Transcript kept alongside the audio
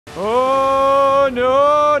Oh,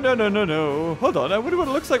 no, no, no, no, no. Hold on, I wonder what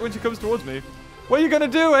it looks like when she comes towards me. What are you gonna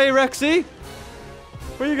do, eh, Rexy?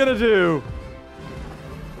 What are you gonna do?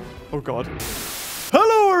 Oh, God.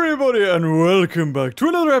 Hello, everybody, and welcome back to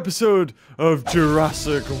another episode of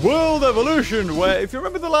Jurassic World Evolution, where, if you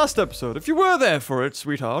remember the last episode, if you were there for it,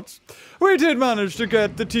 sweethearts, we did manage to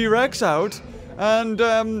get the T-Rex out, and,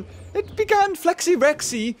 it began, Flexi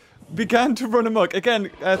Rexy began to run amok. Again,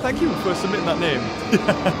 thank you for submitting that name.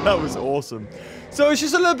 That was awesome. So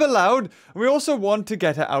she's a little bit loud, and we also want to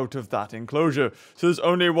get her out of that enclosure. So there's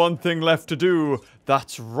only one thing left to do.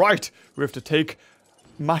 That's right. We have to take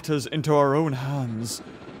matters into our own hands.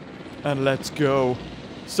 And let's go.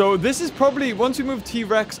 So this is probably, once we move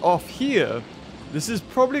T-Rex off here, this is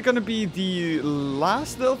probably going to be the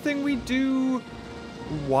last little thing we do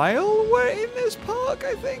while we're in this park,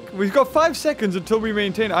 I think. We've got 5 seconds until we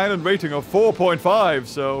maintain island rating of 4.5,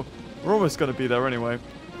 so we're almost going to be there anyway.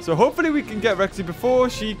 So hopefully we can get Rexy before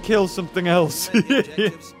she kills something else.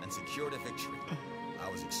 Objectives and secured a victory. I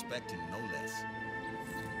was expecting no less.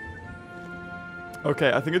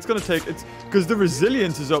 Okay, I think it's going to take... it's because the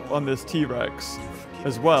resilience is up on this T-Rex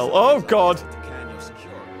as well. Oh, God.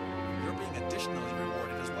 You're being additionally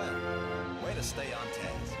rewarded as well. Way to stay on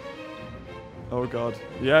task. Oh, God.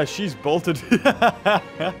 Yeah, she's bolted.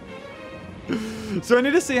 So I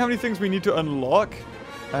need to see how many things we need to unlock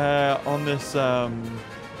on this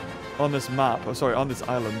map. Oh, sorry, on this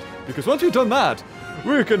island. Because once we've done that,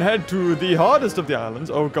 we can head to the hardest of the islands.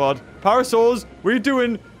 Oh, God. Parasaurs, what are you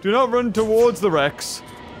doing? Do not run towards the Rex.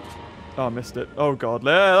 Oh, I missed it. Oh, God.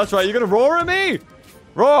 Yeah, that's right. You're going to roar at me?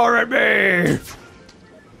 Roar at me!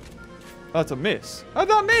 That's a miss. How'd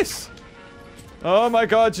that miss? Oh, my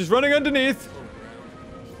God. She's running underneath.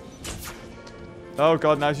 Oh,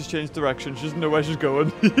 God. Now she's changed direction. She doesn't know where she's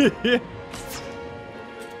going.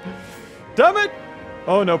 Damn it!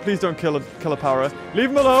 Oh, no. Please don't kill a para. Leave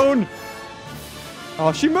him alone.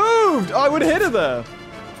 Oh, she moved. Oh, I would have hit her there.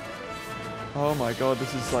 Oh, my God.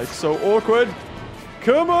 This is, like, so awkward.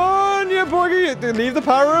 Come on, you buggy. Leave the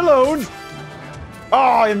para alone.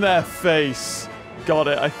 Oh, in their face. Got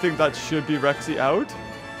it. I think that should be Rexy out.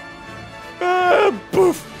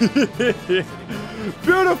 Poof.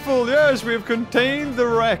 Beautiful. Yes, we have contained the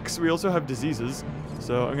Rex. We also have diseases.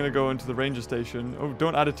 So I'm going to go into the ranger station. Oh,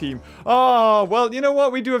 don't add a team. Oh, well, you know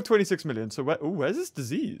what? We do have 26 million. So where's this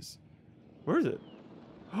disease? Where is it?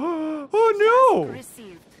 Oh, no.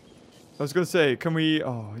 I was going to say, can we...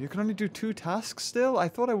 oh, you can only do 2 tasks still? I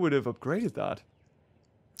thought I would have upgraded that.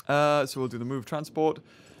 So we'll do the move transport.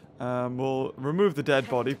 We'll remove the dead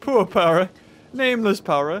body. Poor para. Nameless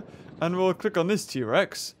para. And we'll click on this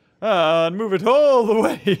T-Rex. And move it all the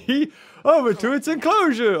way over to its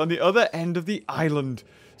enclosure on the other end of the island.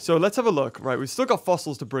 So let's have a look. Right, we've still got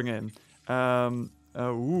fossils to bring in.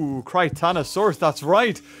 Ooh, Crytanosaurus, that's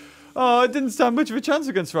right. Oh, it didn't stand much of a chance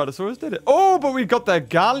against Ceratosaurus, did it? Oh, but we got their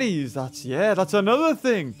galleys. That's another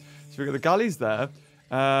thing. So we got the galleys there.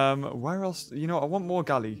 Where else? You know, I want more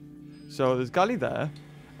galley. So there's galley there.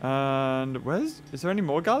 And is there any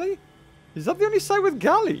more galley? Is that the only site with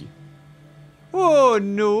galley? Oh,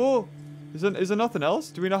 no. Is there nothing else?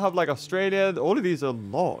 Do we not have, like, Australia? All of these are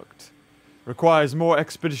locked. Requires more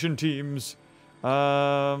expedition teams. We've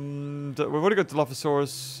already got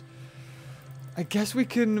Dilophosaurus. I guess we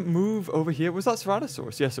can move over here. Was that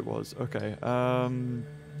Ceratosaurus? Yes, it was. Okay.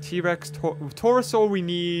 T-Rex, Torosaur we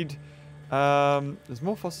need. There's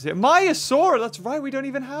more fossils here. Myosaur! That's right, we don't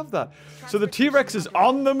even have that. So the T-Rex is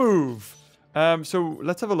on the move. So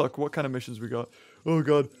let's have a look. What kind of missions we got? Oh,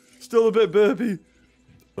 God. Still a bit burpy.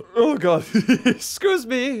 Oh, God. Excuse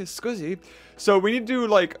me. Excuse. So we need to do,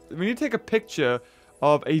 like, we need to take a picture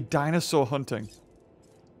of a dinosaur hunting.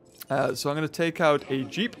 So I'm going to take out a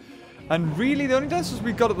Jeep. And really, the only dinosaurs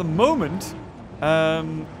we've got at the moment are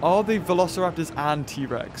the Velociraptors and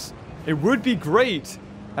T-Rex. It would be great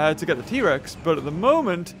to get the T-Rex, but at the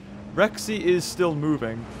moment, Rexy is still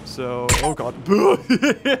moving. So, oh, God.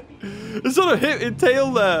 It sort of hit,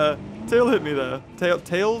 tail hit me there.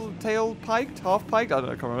 Tail piked? Half piked? I don't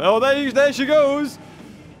know, I can't remember. Oh, there she goes.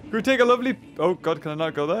 Can we take a lovely... oh, God, can I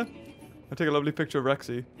not go there? I'll take a lovely picture of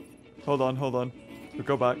Rexy. Hold on. We'll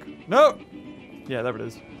go back. No! Yeah, there it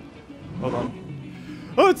is. Hold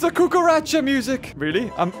on. Oh, it's the cucaracha music!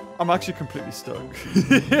 Really? I'm actually completely stuck.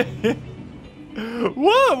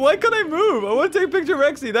 What? Why can't I move? I want to take a picture of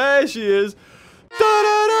Rexy. There she is. Da,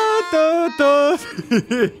 da, da, da.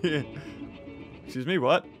 Excuse me,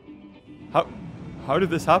 what? How did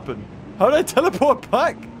this happen? How did I teleport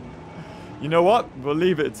back? You know what? We'll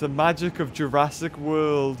leave it. It's the magic of Jurassic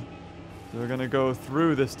World. So we're going to go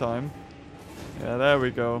through this time. Yeah, there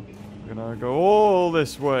we go. We're gonna go all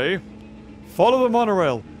this way. Follow the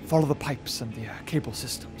monorail. Follow the pipes and the cable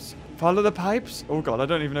systems. Follow the pipes. Oh god, I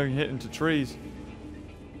don't even know you can hit into trees.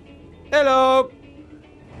 Hello.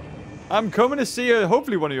 I'm coming to see you.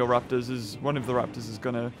 Hopefully one of the raptors is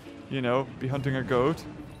gonna, you know, be hunting a goat.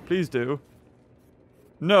 Please do.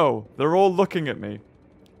 No, they're all looking at me.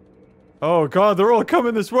 Oh god, they're all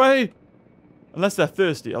coming this way. Unless they're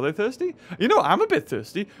thirsty. Are they thirsty? You know, I'm a bit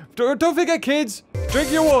thirsty. Don't forget, kids. Drink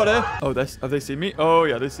your water. Oh, have they seen me? Oh,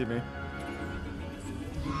 yeah, they see me.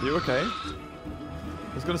 You okay?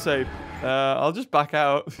 I was going to say, I'll just back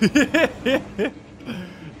out.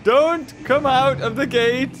 Don't come out of the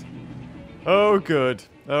gate. Oh, good.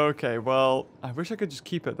 Okay, well, I wish I could just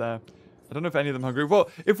keep it there. I don't know if any of them are hungry. Well,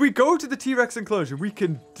 if we go to the T-Rex enclosure, we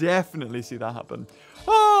can definitely see that happen.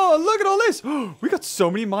 Oh, look at all this. We got so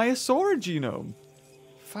many Maiasaura genome.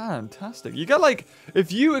 Fantastic. You got like,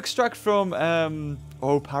 if you extract from,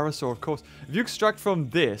 oh, Parasaur, of course. If you extract from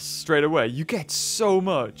this straight away, you get so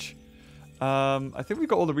much. I think we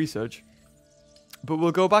got all the research. But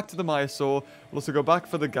we'll go back to the Maiasaur. We'll also go back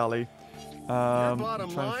for the galley. Your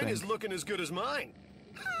bottom line is looking as good as mine.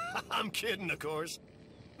 I'm kidding, of course.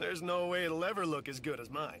 There's no way it'll ever look as good as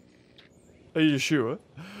mine. Are you sure?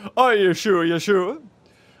 Are you sure? You sure?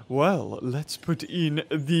 Well, let's put in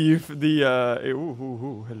hello,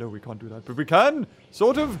 we can't do that, but we can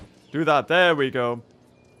sort of do that. There we go.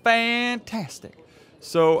 Fantastic.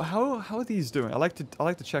 So how are these doing? I like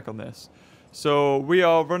to check on this. So we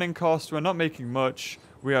are running costs. We're not making much.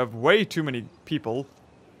 We have way too many people.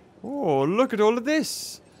 Oh, look at all of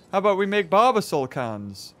this. How about we make Barbasol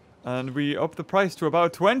cans? And we up the price to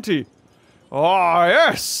about 20. Oh,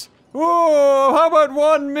 yes! Oh, how about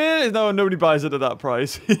 1 million? No, nobody buys it at that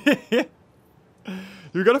price.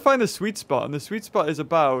 You've got to find the sweet spot, and the sweet spot is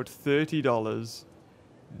about $30.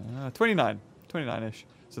 29-ish.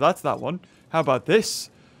 So that's that one. How about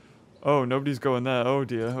this? Oh, nobody's going there. Oh,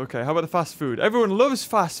 dear. Okay, how about the fast food? Everyone loves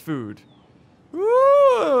fast food.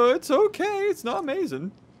 Ooh, it's okay. It's not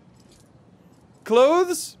amazing.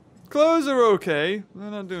 Clothes? Clothes are okay.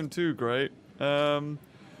 They're not doing too great.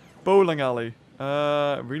 Bowling alley.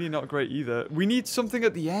 Really not great either. We need something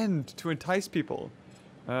at the end to entice people.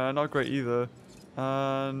 Not great either.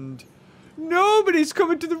 And nobody's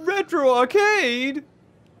coming to the retro arcade.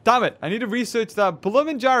 Damn it. I need to research that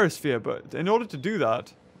blooming gyrosphere, but in order to do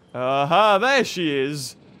that... Aha, there she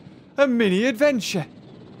is. A mini adventure.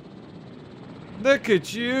 Look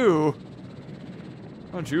at you.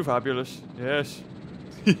 Aren't you fabulous? Yes.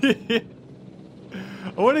 I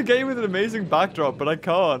want a game with an amazing backdrop, but I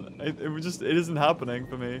can't. It isn't happening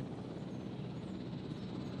for me.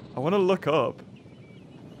 I want to look up.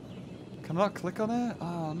 Can I not click on it?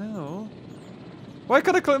 Oh, no. Why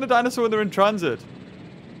can't I click on the dinosaur when they're in transit?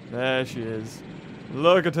 There she is.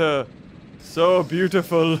 Look at her. So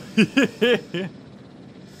beautiful.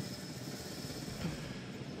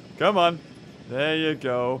 Come on. There you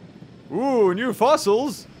go. Ooh, new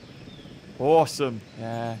fossils. Awesome.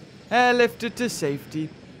 Yeah. Lifted to safety.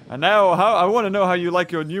 And now, I want to know how you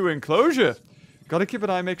like your new enclosure. Gotta keep an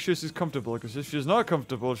eye, make sure she's comfortable, because if she's not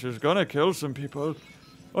comfortable, she's gonna kill some people.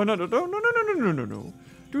 Oh, no.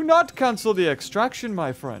 Do not cancel the extraction,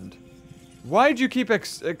 my friend. Why'd you keep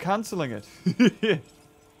canceling it?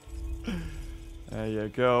 There you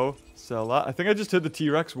go. Sell that. I think I just heard the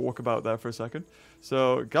T-Rex walk about there for a second.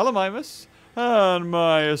 So, Gallimimus and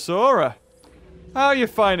Maiasaura. How are you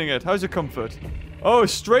finding it? How's your comfort? Oh,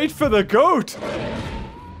 straight for the goat!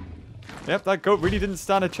 Yep, that goat really didn't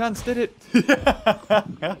stand a chance, did it?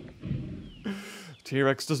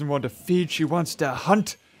 T-Rex doesn't want to feed, she wants to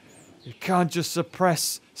hunt. You can't just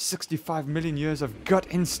suppress 65 million years of gut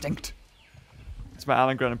instinct. That's my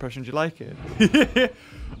Alan Grant impression. Do you like it?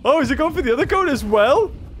 Oh, is it going for the other goat as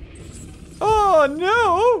well? Oh,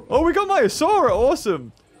 no! Oh, we got Maiasaura.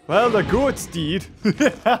 Awesome. Well, the goat's deed.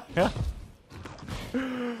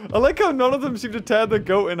 I like how none of them seem to tear the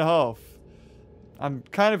goat in half. I'm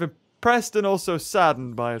kind of impressed and also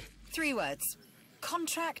saddened by it. 3 words.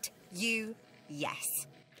 Contract, you, yes.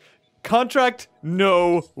 Contract,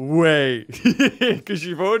 no way. Because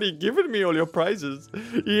you've already given me all your prizes.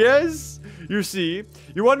 Yes. You see,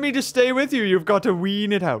 you want me to stay with you, you've got to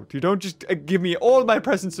wean it out. You don't just give me all my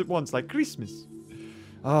presents at once like Christmas.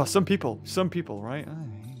 Oh, some people, right?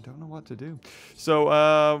 I don't know what to do. So,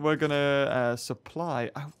 we're gonna supply.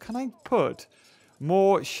 Can I put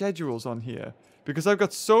more schedules on here? Because I've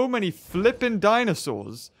got so many flippin'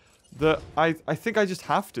 dinosaurs that I think I just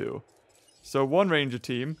have to. So, 1 ranger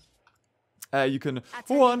team. You can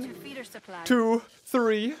 1, 2,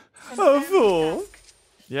 3, 4.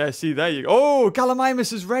 Yeah, see, there you go. Oh,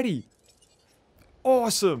 Gallimimus is ready.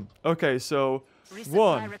 Awesome. Okay, so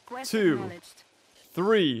 1, 2,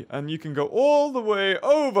 3, and you can go all the way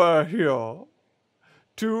over here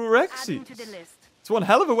to Rexy. It's one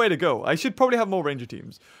hell of a way to go. I should probably have more ranger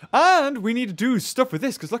teams. And we need to do stuff with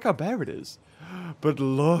this, because look how bare it is. But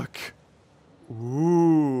look.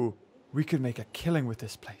 Ooh. We could make a killing with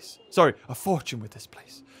this place. Sorry, a fortune with this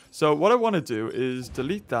place. So what I want to do is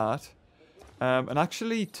delete that. And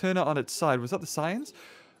actually turn it on its side. Was that the science?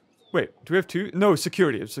 Wait, do we have 2? No,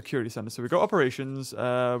 security. It's security center. So we go operations.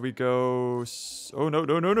 We go... Oh, no.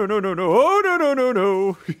 Oh,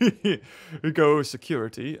 no. We go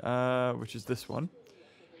security, which is this one.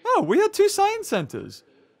 Oh, we had 2 science centers.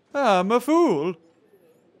 I'm a fool.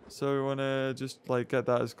 So we want to just, like, get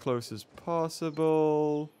that as close as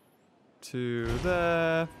possible to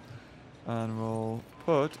there. And we'll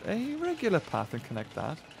put a regular path and connect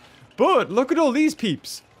that. But look at all these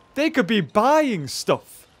peeps. They could be buying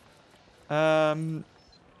stuff.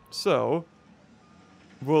 So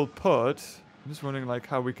we'll put... I'm just wondering, like,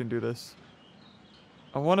 how we can do this.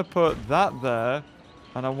 I want to put that there.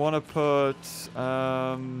 And I want to put,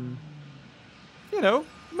 you know,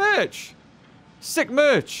 merch. Sick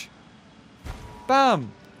merch.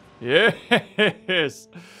 Bam. Yes.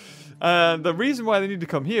 The reason why they need to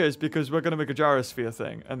come here is because we're going to make a gyrosphere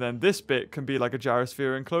thing. And then this bit can be like a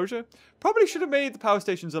gyrosphere enclosure. Probably should have made the power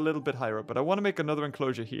stations a little bit higher up, but I want to make another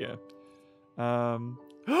enclosure here. Oh,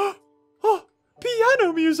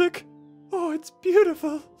 piano music. Oh, it's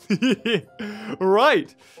beautiful.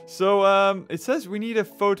 Right. So, it says we need a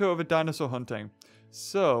photo of a dinosaur hunting.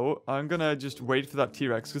 So, I'm going to just wait for that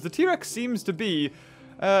T-Rex. Because the T-Rex seems to be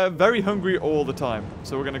very hungry all the time.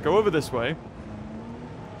 So, we're going to go over this way.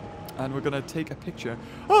 And we're going to take a picture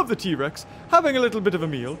of the T-Rex having a little bit of a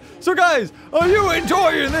meal. So, guys, are you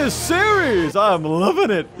enjoying this series? I'm loving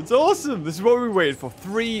it. It's awesome. This is what we waited for.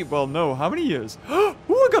 3, well, no, how many years? Oh,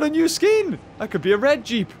 I got a new skin. That could be a red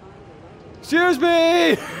Jeep. Excuse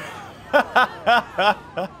me!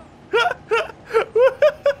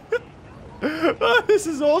 Oh, this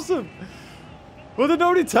is awesome. Well, did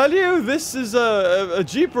nobody tell you? This is a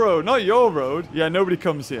Jeep road, not your road. Yeah, nobody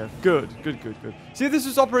comes here. Good. See, this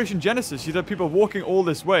is Operation Genesis. You'd have people walking all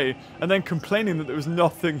this way and then complaining that there was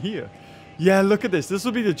nothing here. Yeah, look at this. This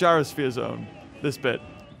will be the gyrosphere zone. This bit.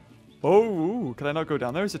 Oh, can I not go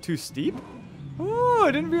down there? Is it too steep? Oh,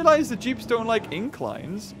 I didn't realize the Jeeps don't like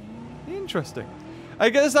inclines. Interesting. I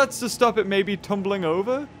guess that's to stop it maybe tumbling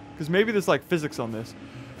over. Because maybe there's like physics on this.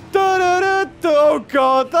 Oh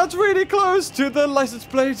god, that's really close to the license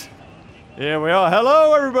plate. Here we are.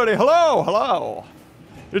 Hello everybody. Hello.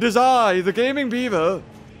 It is I, the Gaming Beaver.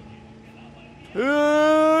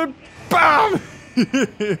 Bam!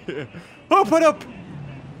 Open up.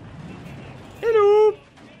 Hello.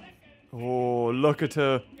 Oh, look at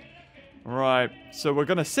her. Right, so we're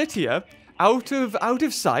gonna sit here. Out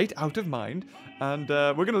of sight, out of mind, and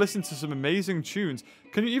we're going to listen to some amazing tunes.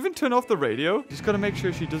 Can you even turn off the radio? Just got to make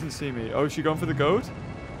sure she doesn't see me. Oh, is she going for the goat?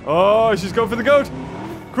 Oh, she's going for the goat.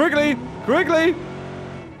 Quickly.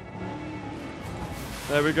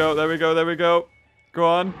 There we go. Go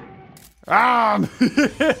on. Ah!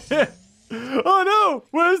 Oh no,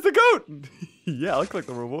 where's the goat? Yeah, I'll click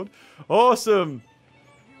the reward. Awesome.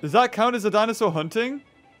 Does that count as a dinosaur hunting?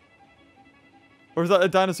 Or is that a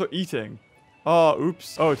dinosaur eating? Oh,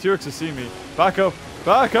 oops. Oh, T-Rex has seen me. Back up.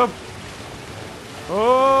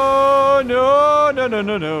 Oh,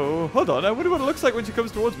 no. Hold on. I wonder what it looks like when she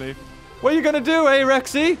comes towards me. What are you going to do, eh,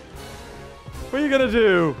 Rexy? What are you going to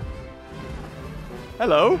do?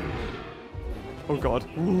 Hello? Oh, God.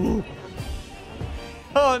 Ooh.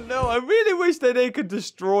 Oh, no. I really wish that they could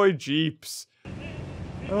destroy Jeeps.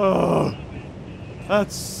 Oh,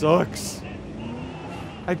 that sucks.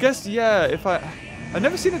 I guess, yeah, if I've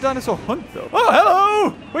never seen a dinosaur hunt, though. Oh,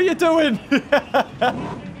 hello! What are you doing?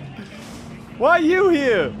 Why are you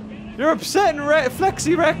here? You're upsetting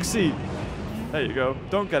Flexi Rexy. There you go.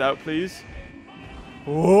 Don't get out, please.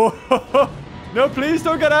 Oh, no, please,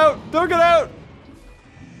 don't get out.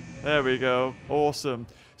 There we go. Awesome.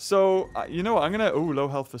 So, you know what? I'm going to... Oh, low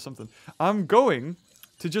health for something. I'm going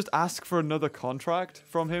to just ask for another contract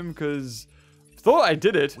from him, because... Thought I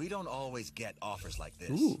did it. We don't always get offers like this.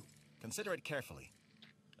 Ooh. Consider it carefully.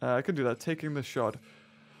 I can do that. Taking the shot.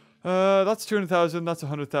 That's 200,000. That's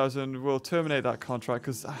 100,000. We'll terminate that contract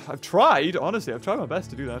because I've tried. Honestly, I've tried my best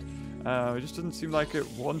to do that. It just doesn't seem like it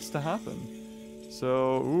wants to happen.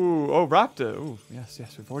 So, ooh, oh, Raptor. Ooh, yes,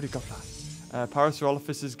 we've already got that.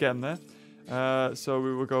 Parasaurolophus is getting there. So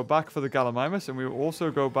we will go back for the Gallimimus, and we will also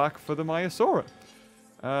go back for the Myosaura.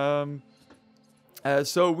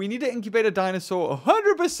 So we need to incubate a dinosaur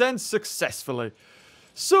 100% successfully.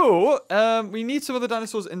 So, we need some other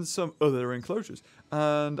dinosaurs in some other enclosures.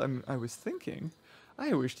 And I was thinking,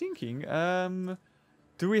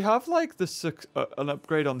 do we have like an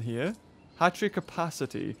upgrade on here? Hatchery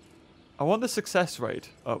capacity. I want the success rate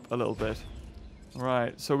up a little bit.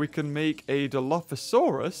 Right, so we can make a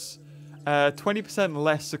Dilophosaurus 20%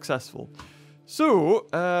 less successful. So,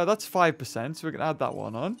 that's 5%, so we can add that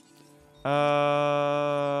one on.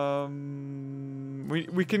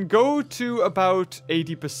 We can go to about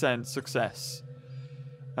 80% success.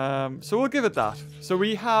 So we'll give it that. So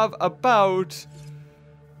we have about...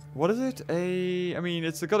 What is it? I mean,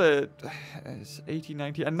 it's got it's 80,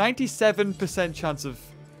 90... A 97% chance of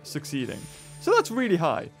succeeding. So that's really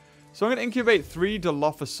high. So I'm going to incubate 3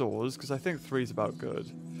 Dilophosaurs, because I think 3 is about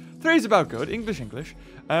good. 3 is about good. English.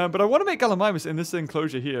 But I want to make Gallimimus in this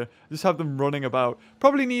enclosure here. Just have them running about.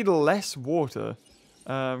 Probably need less water.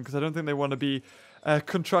 Because I don't think they want to be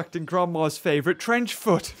contracting Grandma's favourite trench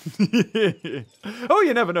foot. Oh,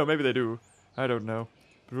 you never know. Maybe they do. I don't know.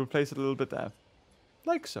 But we'll place it a little bit there.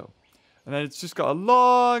 Like so. And then it's just got a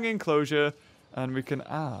long enclosure. And we can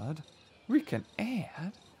add...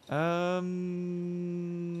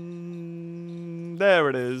 there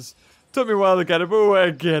it is. Took me a while to get it, but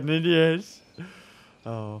we're getting it, yes.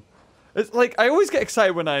 Oh. It's like, I always get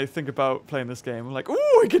excited when I think about playing this game. I'm like,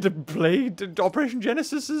 oh, I get to play Operation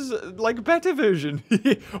Genesis's, like, better version.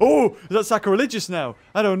 Oh, is that sacrilegious now?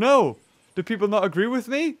 I don't know. Do people not agree with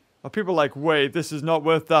me? Are people like, wait, this is not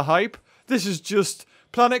worth the hype? This is just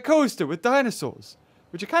Planet Coaster with dinosaurs.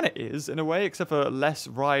 Which it kind of is, in a way, except for less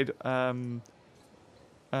ride, what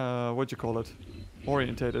do you call it?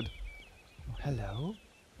 Orientated. Oh, hello?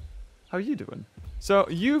 How are you doing? So,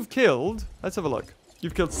 you've killed... Let's have a look.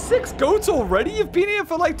 You've killed 6 goats already? You've been here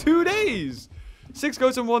for like 2 days! 6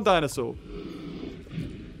 goats and 1 dinosaur.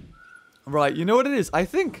 Right, you know what it is? I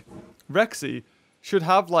think Rexy should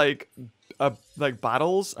have like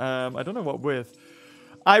battles. I don't know what with.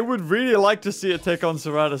 I would really like to see it take on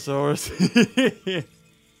Ceratosaurus.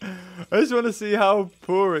 I just want to see how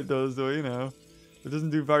poor it does, though, you know. It doesn't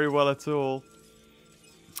do very well at all.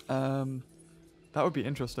 That would be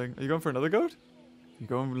interesting. Are you going for another goat? You're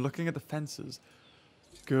going looking at the fences.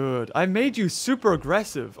 Good. I made you super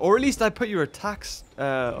aggressive. Or at least I put your attacks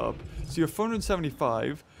up. So you're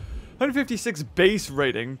 475. 156 base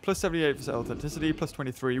rating. Plus 78% authenticity. Plus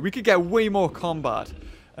 23. We could get way more combat.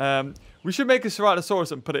 We should make a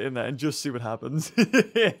Ceratosaurus and put it in there and just see what happens.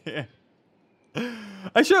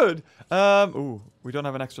 I should. Ooh, we don't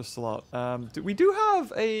have an extra slot. We do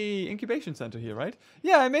have a incubation center here, right?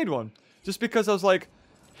 Yeah, I made one. Just because I was like,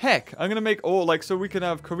 heck, I'm going to make all, like, so we can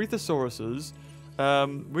have Corythosauruses.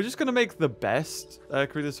 We're just going to make the best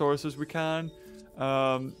Corythosauruses we can.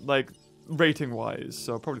 Like, rating-wise.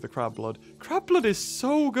 So probably the crab blood. Crab blood is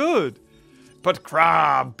so good. Put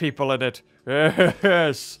crab people in it.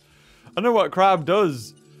 Yes. I don't know what crab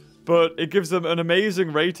does. But it gives them an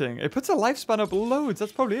amazing rating. It puts a lifespan up loads.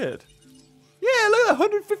 That's probably it. Yeah, look at that.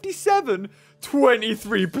 157.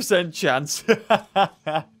 23% chance.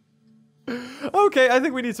 Okay, I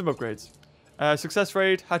think we need some upgrades. Success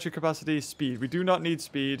rate, hatchery capacity, speed. We do not need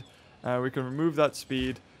speed. We can remove that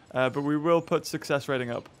speed. But we will put success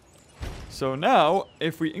rating up. So now,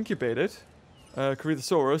 if we incubate it,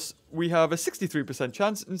 Corythosaurus, we have a 63%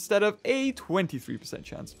 chance instead of a 23%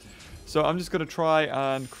 chance. So I'm just going to try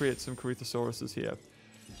and create some Corythosauruses here.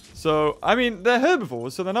 So, I mean, they're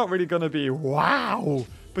herbivores, so they're not really going to be wow.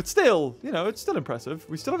 But still, you know, it's still impressive.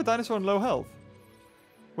 We still have a dinosaur on low health.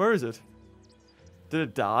 Where is it? Did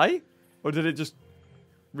it die? Or did it just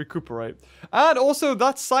recuperate? And also,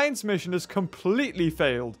 that science mission has completely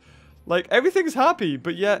failed. Like, everything's happy,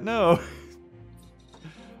 but yet no.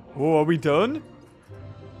 Oh, are we done?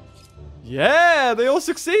 Yeah, they all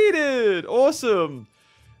succeeded. Awesome.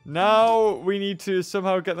 Now we need to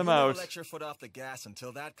somehow get them out. Let your foot off the gas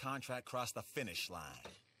until that contract crossed the finish line.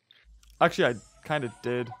 Actually, I kind of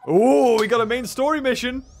did. Oh, we got a main story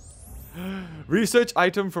mission. Research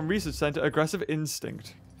item from Research Center, Aggressive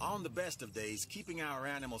Instinct. On the best of days, keeping our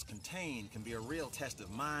animals contained can be a real test of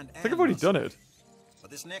mind and I think I've already done it. But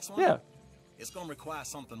this next one, yeah, it's going to require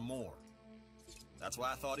something more. That's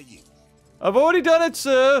why I thought of you. I've already done it,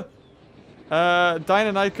 sir.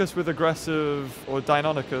 Deinonychus with aggressive, or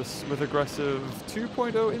Deinonychus with aggressive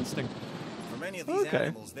 2.0 instinct. For many of these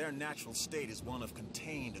animals, their natural state is one of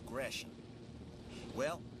contained aggression.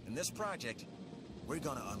 Well, in this project, we're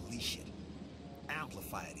gonna unleash it.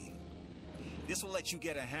 Amplify it even. This will let you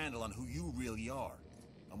get a handle on who you really are,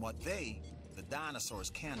 and what they, the dinosaurs,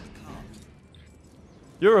 can become.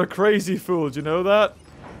 You're a crazy fool, do you know that?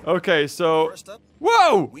 Okay, so... First up,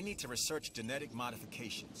 whoa! we need to research genetic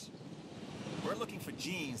modifications. We're looking for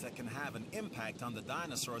genes that can have an impact on the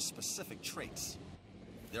dinosaur's specific traits.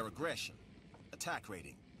 Their aggression, attack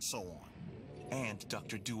rating, so on. And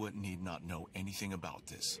Dr. Dua need not know anything about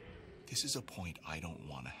this. This is a point I don't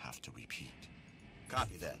want to have to repeat.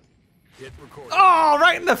 Copy that. Hit record. Oh,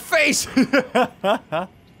 right in the face!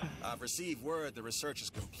 I've received word the research is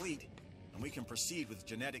complete, and we can proceed with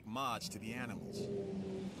genetic mods to the animals.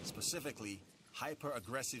 Specifically,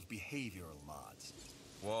 hyper-aggressive behavioral mods.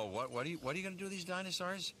 Whoa, what are you going to do to these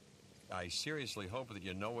dinosaurs? I seriously hope that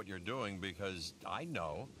you know what you're doing, because I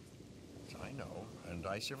know, and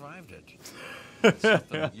I survived it.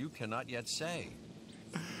 Something that you cannot yet say.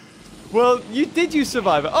 Well, you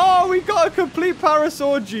survive it? Oh, we got a complete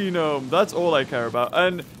parasaur genome. That's all I care about.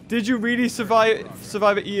 And did you really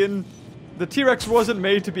survive it, Ian? The T-Rex wasn't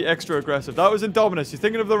made to be extra aggressive. That was Indominus. You're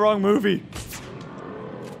thinking of the wrong movie.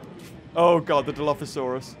 Oh god, the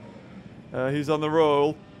Dilophosaurus. He's on the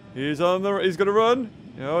roll. He's gonna run.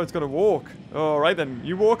 No, it's gonna walk. All right then.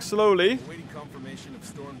 You walk slowly. Waiting confirmation of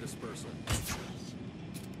storm dispersal.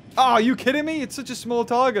 Oh, are you kidding me? It's such a small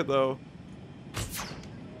target, though.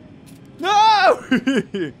 No!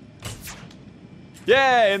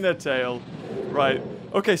 Yeah, in the tail. Right.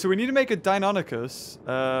 Okay, so we need to make a Deinonychus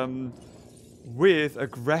with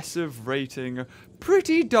aggressive rating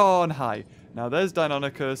pretty darn high. Now, there's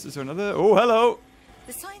Deinonychus. Is there another? Oh, hello.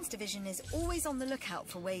 The science division is always on the lookout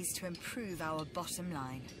for ways to improve our bottom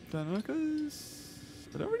line. Deinonychus?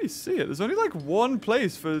 I don't really see it. There's only like one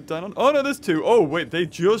place for Deinonychus. Oh, no, there's two. Oh, wait, they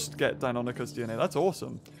just get Deinonychus DNA. That's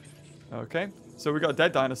awesome. Okay, so we got a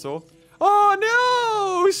dead dinosaur. Oh,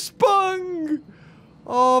 no! Spung!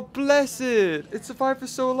 Oh, bless it. It survived for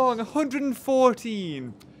so long.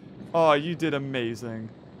 114. Oh, you did amazing.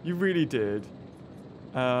 You really did.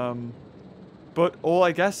 But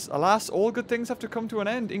I guess, alas, all good things have to come to an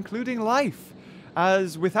end, including life.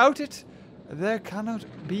 As without it, there cannot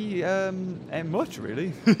be much,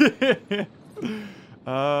 really.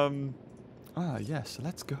 Yes,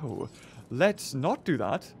 let's go. Let's not do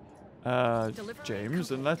that,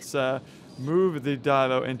 James, and let's move the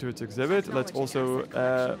Dilo into its exhibit. Let's also...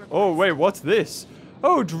 oh, wait, what's this?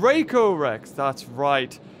 Oh, Draco Rex. That's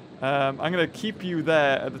right. I'm going to keep you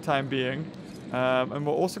there at the time being. And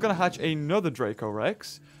we're also going to hatch another Draco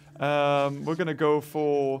Rex. We're going to go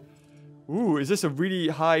for... Ooh, is this a really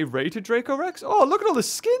high-rated Draco Rex? Oh, look at all the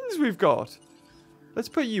skins we've got. Let's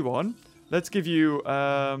put you on. Let's give you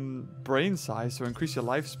brain size, so increase your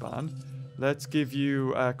lifespan. Let's give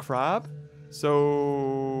you crab. So...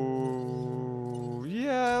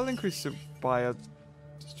 yeah, I'll increase it by a...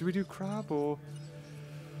 do we do crab or...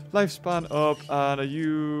 lifespan up, and are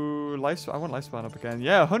you lifespan? I want lifespan up again.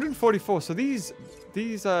 Yeah, 144. So these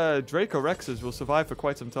Draco Rexes will survive for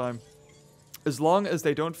quite some time, as long as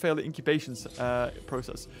they don't fail the incubation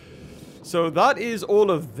process. So that is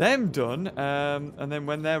all of them done, and then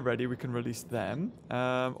when they're ready, we can release them.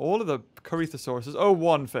 All of the Corythosauruses. Oh,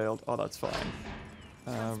 one failed. Oh, that's fine.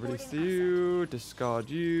 Release you, discard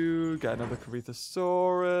you, get another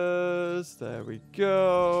Corythosaurus. There we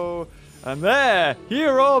go. And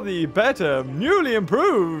here are the better, newly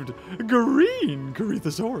improved green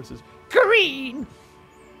Corythosauruses. Green!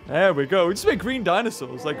 There we go. We just make green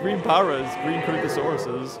dinosaurs, like green paras, green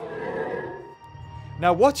Corythosauruses.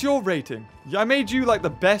 Now, what's your rating? I made you like the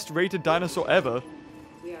best rated dinosaur ever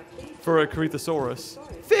for a Corythosaurus.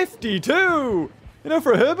 52! You know,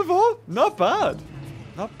 for a herbivore, not bad.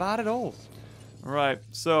 Not bad at all. Right,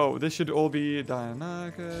 so this should all be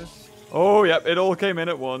Deinonychus. Oh, yep, it all came in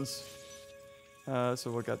at once. So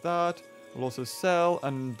we'll get that. We'll also sell.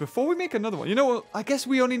 And before we make another one, you know what? I guess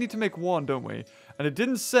we only need to make one, don't we? And it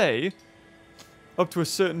didn't say up to a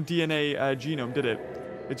certain DNA genome, did it?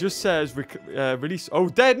 It just says release. Oh,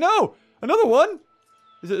 dead. No! Another one?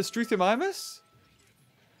 Is it a Struthiomimus?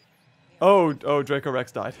 Oh, Draco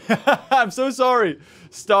Rex died. I'm so sorry.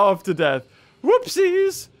 Starved to death.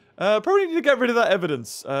 Whoopsies. Probably need to get rid of that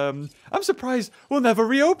evidence. I'm surprised we'll never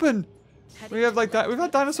reopen. We have like that. We've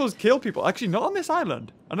had dinosaurs kill people. Actually, not on this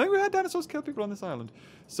island. I think we had dinosaurs kill people on this island.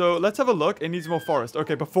 So let's have a look. It needs more forest.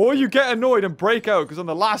 Okay, before you get annoyed and break out, because on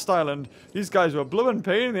the last island, these guys were blowing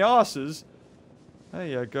pain in the arses. There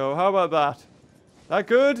you go. How about that? That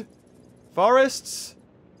good? Forests?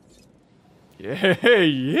 Yeah,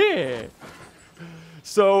 yeah.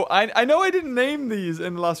 So, I know I didn't name these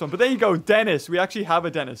in the last one, but there you go, Dennis. We actually have a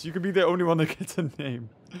Dennis. You could be the only one that gets a name.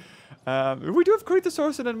 We do have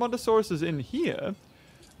Corythosaurus and Edmontosauruses in here.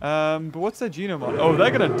 But what's their genome on? Oh, they're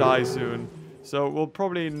going to die soon. So, we'll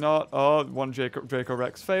probably not... oh, one Draco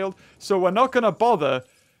Rex failed. So, we're not going to bother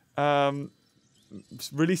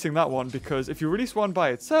releasing that one, because if you release one by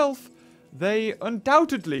itself, they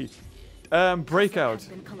undoubtedly breakout.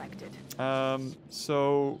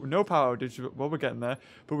 So no power outage. Well, we're getting there,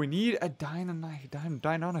 but we need a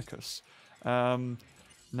Deinonychus.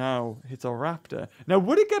 Now it's a raptor. Now,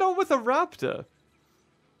 would it get on with a raptor?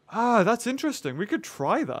 Ah, that's interesting. We could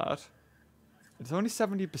try that. It's only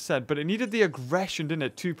 70%, but it needed the aggression, didn't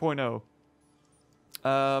it? 2.0.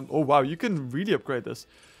 Oh wow, you can really upgrade this.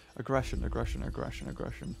 Aggression.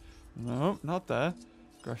 No, not there.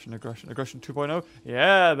 Aggression 2.0.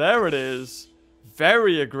 Yeah, there it is.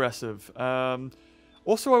 Very aggressive.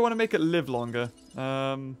 Also, I want to make it live longer.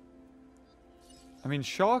 I mean,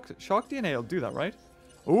 shark DNA will do that, right?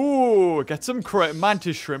 Ooh, get some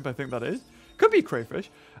mantis shrimp, I think that is. Could be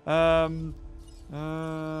crayfish. Lifespan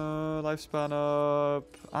up.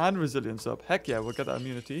 And resilience up. Heck yeah, we'll get that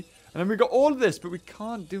immunity. And then we got all of this, but we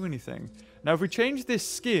can't do anything. Now, if we change this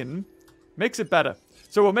skin, makes it better.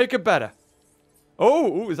 So we'll make it better.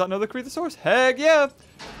 Oh, is that another Cretasaurus? Heck yeah.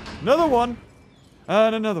 Another one.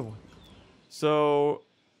 And another one. So,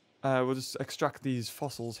 we'll just extract these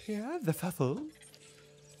fossils here. The fossil.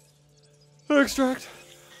 Extract.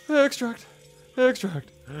 And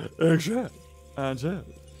shell.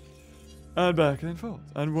 And back and forth.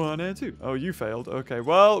 And 1 and 2. Oh, you failed. Okay,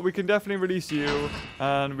 well, we can definitely release you.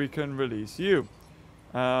 And we can release you.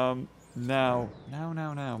 Now.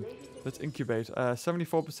 Let's incubate.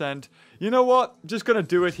 74%. You know what? Just gonna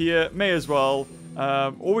do it here. May as well.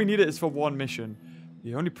 All we need it is for one mission.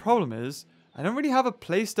 The only problem is, I don't really have a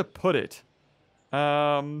place to put it.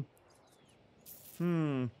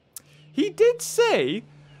 He did say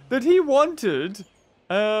that he wanted,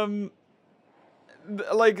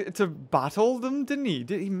 like, to battle them, didn't he?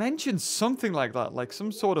 He mentioned something like that, like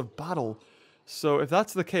some sort of battle. So if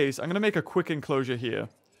that's the case, I'm going to make a quick enclosure here.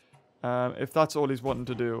 If that's all he's wanting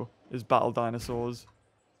to do, is battle dinosaurs.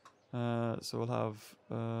 So we'll have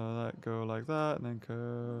that go like that, and then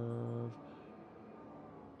curve.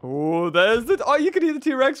 Oh, there's the... Oh, you can hear the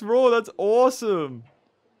T.rex roar. That's awesome.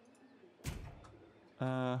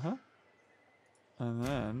 And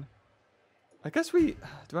then... I guess we...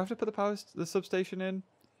 Do I have to put the substation in?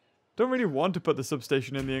 Don't really want to put the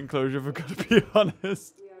substation in the enclosure, if I've got to be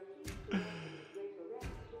honest.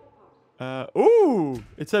 Ooh!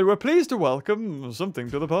 It said, we're pleased to welcome something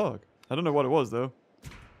to the park. I don't know what it was, though.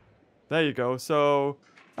 There you go. So,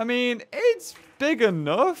 I mean, it's big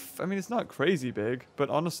enough. I mean, it's not crazy big, but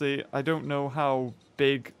honestly, I don't know how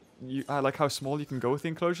big... like how small you can go with the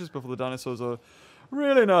enclosures before the dinosaurs are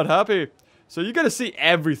really not happy. So you got to see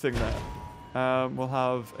everything there. We'll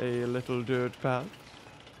have a little dirt path,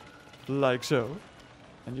 like so.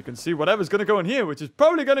 And you can see whatever's going to go in here, which is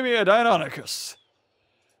probably going to be a Deinonychus.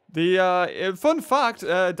 The fun fact,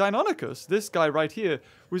 Deinonychus, this guy right here,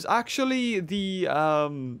 was actually the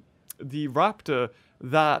raptor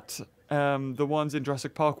that the ones in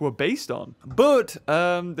Jurassic Park were based on. But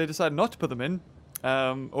they decided not to put them in,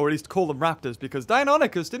 or at least call them raptors, because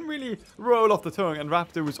Deinonychus didn't really roll off the tongue, and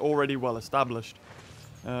raptor was already well established.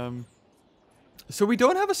 So we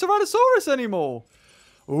don't have a Ceratosaurus anymore.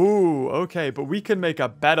 Ooh, okay, but we can make a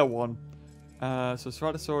better one. So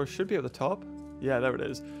Ceratosaurus should be at the top. Yeah, there it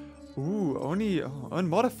is. Ooh, only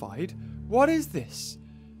unmodified. What is this?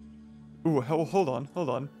 Ooh, hold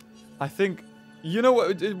on. I think, you know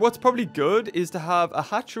what? What's probably good is to have a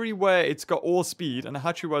hatchery where it's got all speed and a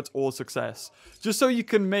hatchery where it's all success, just so you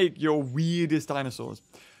can make your weirdest dinosaurs.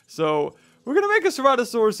 So we're gonna make a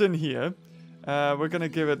Ceratosaurus in here. We're gonna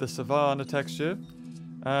give it the savanna texture.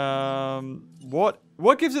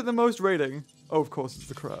 What gives it the most rating? Oh, of course, it's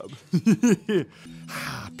the crab.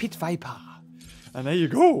 Pit viper. And there you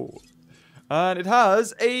go. And it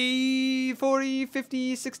has a 40,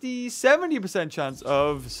 50, 60, 70% chance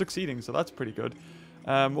of succeeding. So that's pretty good.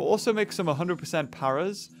 We'll also make some 100%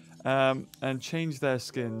 paras and change their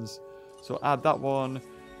skins. So add that one.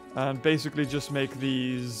 And basically just make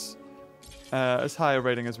these as high a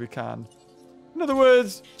rating as we can. In other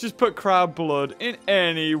words, just put crab blood in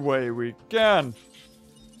any way we can.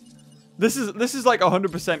 This is like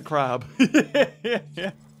 100% crab.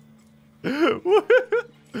 Yeah.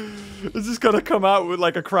 It's just gonna come out with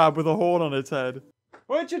like a crab with a horn on its head.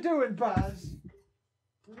 What you doing, Baz?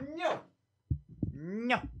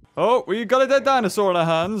 No. Oh, we got a dead dinosaur in our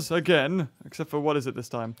hands again. Except for what is it this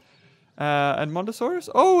time? And Mondosaurus?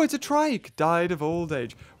 Oh, it's a trike. Died of old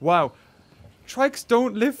age. Wow. Trikes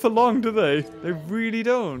don't live for long, do they? They really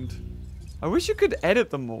don't. I wish you could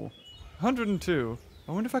edit them more. 102.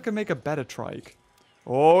 I wonder if I can make a better trike.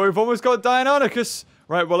 Oh, we've almost got Deinonychus.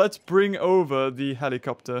 Right, well, let's bring over the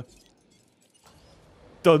helicopter.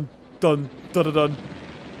 Dun, dun, dun, dun, dun.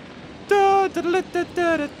 Da, da, da, da,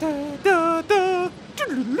 da, da, da, da.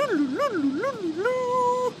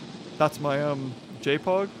 That's my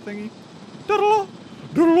JPOG thingy.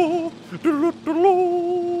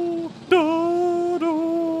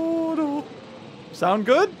 Sound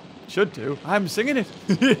good? Should do. I'm singing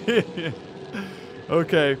it.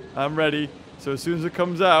 Okay, I'm ready. So as soon as it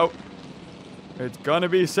comes out, it's gonna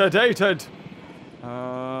be sedated. Okay,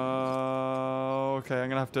 I'm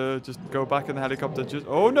gonna have to just go back in the helicopter.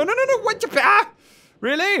 Oh, no. What you...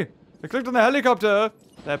 Really? I clicked on the helicopter.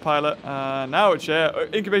 There, pilot. Now it's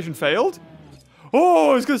incubation failed.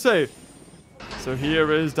 Oh, I was gonna say. So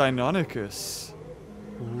here is Deinonychus.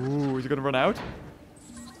 Ooh, is he gonna run out?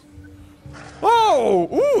 Oh!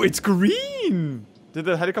 Ooh, it's green! Did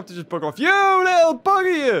the helicopter just bug off? You little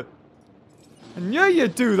bugger, you! I knew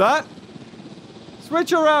you'd do that!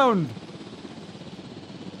 Switch around!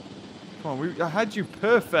 Come on, I had you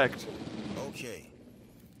perfect. Okay.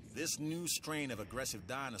 This new strain of aggressive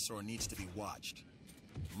dinosaur needs to be watched,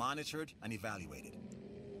 monitored, and evaluated.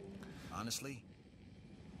 Honestly,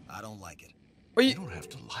 I don't like it. You don't have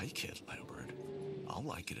to like it, Lambert. I'll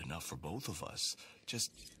like it enough for both of us.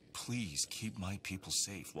 Just please keep my people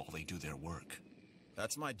safe while they do their work.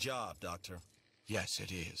 That's my job, Doctor. Yes,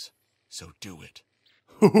 it is. So do it.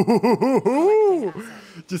 Do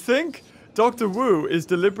you think Dr. Wu is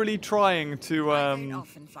deliberately trying to I don't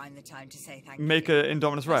often find the time to say thank make you. an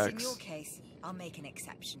Indominus Rex? In your case, I'll make an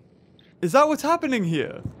exception. Is that what's happening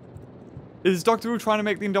here? Is Dr. Wu trying to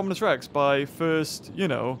make the Indominus Rex by first, you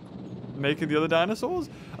know, making the other dinosaurs?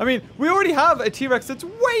 I mean, we already have a T-Rex that's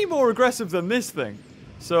way more aggressive than this thing.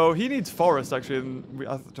 So he needs forest, actually. And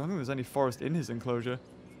I don't think there's any forest in his enclosure.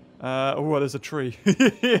 Oh, well, there's a tree.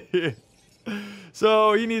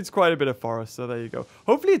 So he needs quite a bit of forest. So there you go.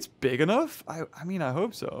 Hopefully it's big enough. I mean, I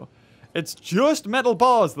hope so. It's just metal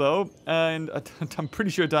bars, though. And I'm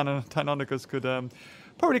pretty sure Deinonychus could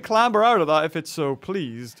probably clamber out of that if it's so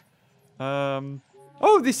pleased.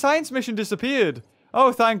 Oh, the science mission disappeared.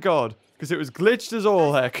 Oh, thank God. Because it was glitched as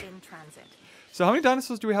all heck. So how many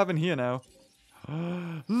dinosaurs do we have in here now?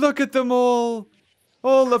 Look at them all.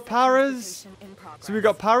 All the paras. So we've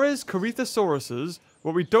got paras, Corythosauruses.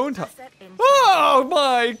 What we don't have... Oh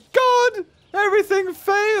my God! Everything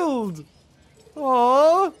failed!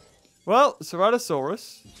 Aww. Well,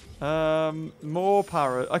 Ceratosaurus. More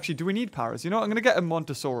paras. Actually, do we need paras? You know what? I'm going to get a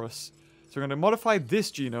Montosaurus. So we're going to modify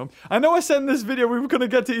this genome. I know I said in this video we were going to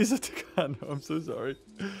get to Isatakano. I'm so sorry.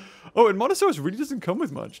 Oh, and Montosaurus really doesn't come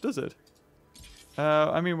with much, does it?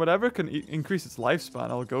 I mean, whatever can increase its lifespan,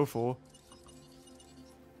 I'll go for.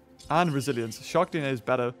 And resilience. Shock DNA is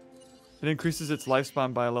better. It increases its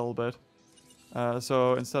lifespan by a little bit.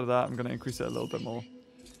 So instead of that, I'm going to increase it a little bit more.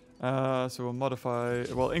 So we'll modify...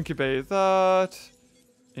 We'll incubate that.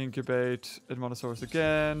 Incubate Edmontosaurus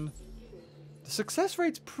again. The success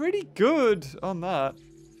rate's pretty good on that.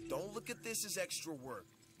 Don't look at this as extra work.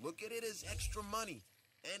 Look at it as extra money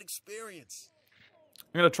and experience.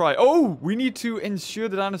 I'm going to try. Oh, we need to ensure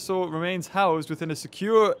the dinosaur remains housed within a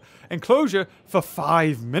secure enclosure for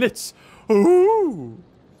 5 minutes. Ooh.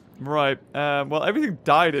 Right. Well, everything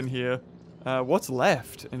died in here. What's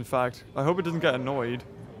left, in fact? I hope it doesn't get annoyed.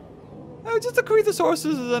 Oh, just the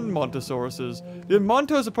Corythosauruses and Montosauruses. The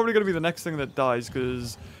Montos are probably going to be the next thing that dies,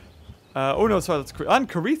 because... oh, no, sorry, that's... And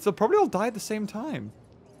Coryth, they'll probably all die at the same time.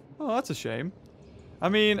 Oh, that's a shame. I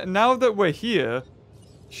mean, now that we're here...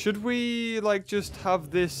 Should we, like, just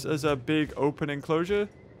have this as a big open enclosure?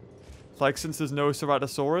 Like, since there's no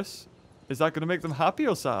Ceratosaurus? Is that going to make them happy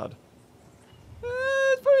or sad?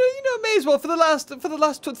 It's probably, you know, may as well for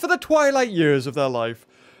the twilight years of their life.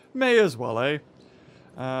 May as well, eh?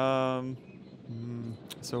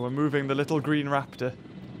 So we're moving the little green raptor.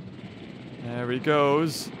 There he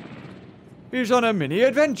goes. He's on a mini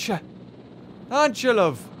adventure. Aren't you,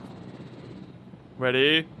 love?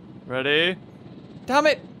 Ready? Ready? Damn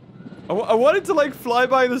it! I wanted to, like, fly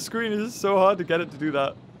by the screen. It's just so hard to get it to do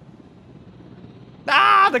that.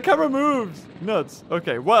 Ah! The camera moves! Nuts.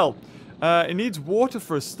 Okay, well. It needs water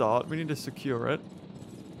for a start. We need to secure it.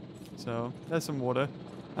 So, there's some water.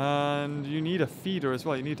 And you need a feeder as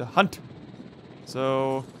well. You need to hunt.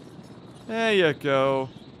 So, there you go.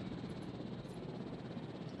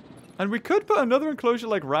 And we could put another enclosure,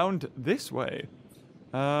 like, round this way.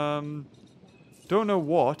 Don't know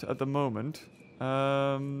what at the moment. We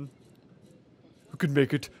could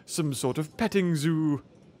make it some sort of petting zoo.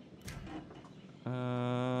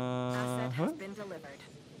 Asset has been delivered.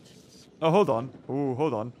 Oh, hold on. Oh,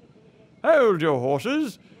 hold on. Hold your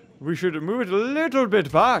horses. We should move it a little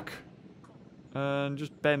bit back. And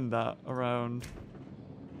just bend that around.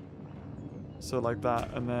 So like that.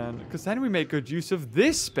 And then... Because then we make good use of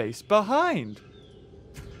this space behind.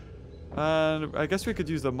 And I guess we could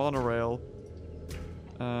use the monorail.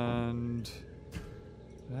 And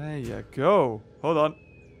there you go. Hold on.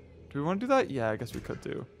 Do we want to do that? Yeah, I guess we could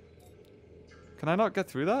do. Can I not get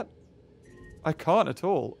through that? I can't at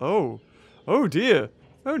all. Oh. Oh dear.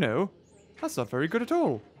 Oh no. That's not very good at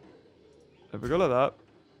all. There we go like that.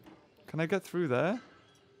 Can I get through there?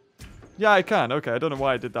 Yeah, I can. Okay, I don't know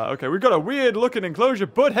why I did that. Okay, we've got a weird looking enclosure,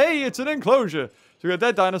 but hey, it's an enclosure. So we got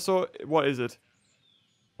that dinosaur. What is it?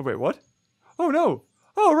 Oh, wait, what? Oh, no.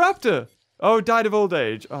 Oh, raptor. Oh, died of old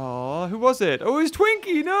age. Oh, who was it? Oh, it was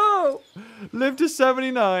Twinkie. No. Lived to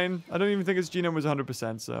 79. I don't even think its genome was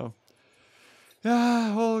 100%, so.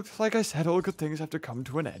 Yeah, well, like I said, all good things have to come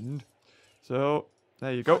to an end. So,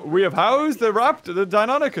 there you go. We have housed the raptor, the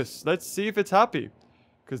Deinonychus. Let's see if it's happy.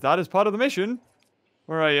 Because that is part of the mission.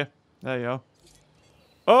 Where are you? There you go.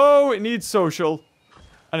 Oh, it needs social.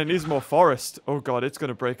 And it needs more forest. Oh god, it's going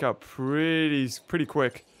to break out pretty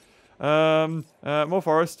quick. More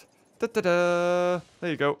forest. Da-da-da. There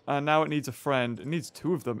you go. And now it needs a friend. It needs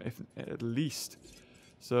 2 of them, if at least.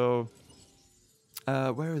 So,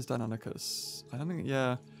 where is Deinonychus? I don't think,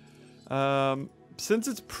 yeah. Since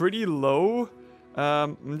it's pretty low,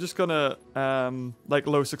 I'm just gonna, like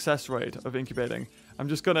low success rate of incubating. I'm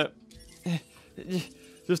just gonna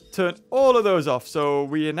just turn all of those off. So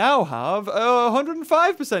we now have a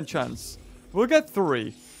 105% chance. We'll get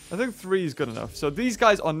 3. I think 3 is good enough. So these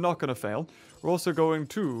guys are not going to fail. We're also going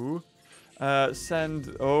to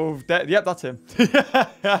send... Oh, yep, that's him.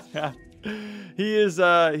 He is,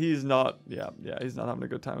 he's not... Yeah, he's not having a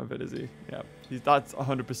good time of it, is he? Yeah, that's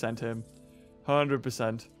 100% him.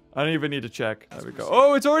 100%. I don't even need to check. There we go.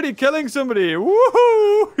 Oh, it's already killing somebody.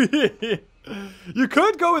 Woohoo! You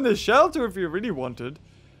could go in the shelter if you really wanted.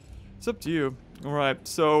 It's up to you. Alright,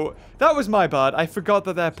 so that was my bad. I forgot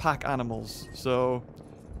that they're pack animals. So,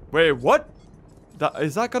 wait, what?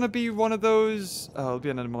 Is that going to be one of those? Oh, it'll be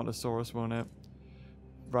an Edmontosaurus, won't it?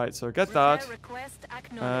 Right, so get that.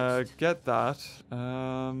 Get that.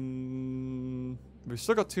 We've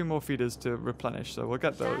still got 2 more feeders to replenish, so we'll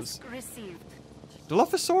get those.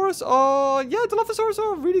 Dilophosaurus? Oh, yeah, Dilophosaurus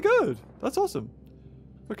are really good. That's awesome.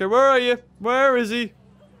 Okay, where are you? Where is he?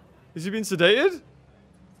 Is he being sedated?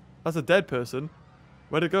 That's a dead person.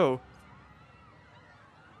 Where'd it go?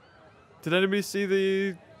 Did anybody see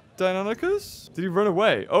the Deinonychus? Did he run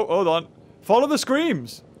away? Oh, hold on. Follow the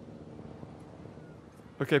screams.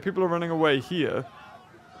 Okay, people are running away here.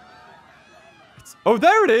 Oh,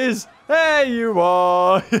 there it is. There you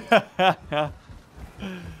are.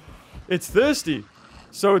 It's thirsty.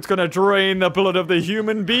 So it's going to drain the blood of the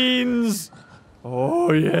human beings.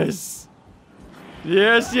 Oh, yes.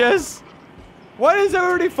 Yes, yes. Why does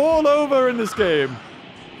everybody fall over in this game?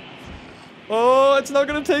 Oh, it's not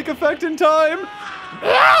going to take effect in time.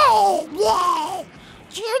 Yeah.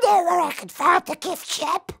 Do you know where I can find the gift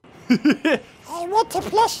shop? I want a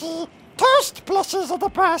plushie. Toast plushies are the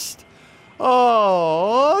best.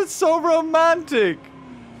 Oh, it's so romantic.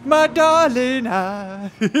 My darling, I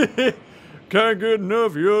can't get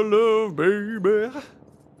enough of your love, baby.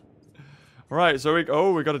 Right, so we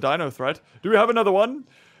got a dino threat. Do we have another one?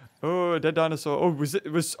 Oh, a dead dinosaur.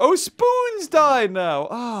 Oh, Spoon's died now.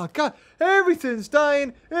 Oh, God. Everything's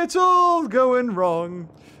dying. It's all going wrong.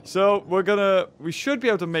 So, we should be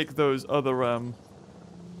able to make those other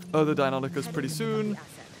Deinonychus pretty soon.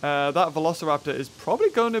 That Velociraptor is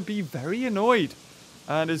probably going to be very annoyed.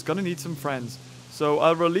 And is going to need some friends. So,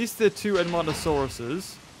 I'll release the 2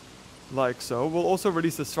 Edmontosauruses. Like so. We'll also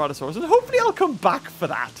release the Stratosaurus. And hopefully I'll come back for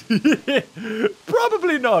that.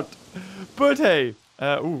 Probably not. But hey.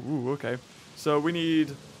 Okay. So we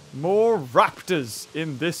need more raptors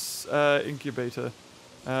in this incubator.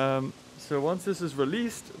 So once this is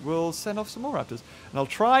released, we'll send off some more raptors. And I'll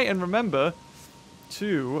try and remember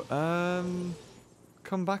to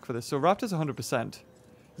come back for this. So raptors 100%.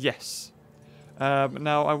 Yes.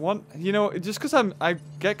 Now I want, just because I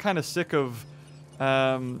get kind of sick of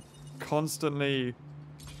constantly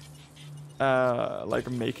like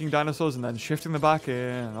making dinosaurs and then shifting them back in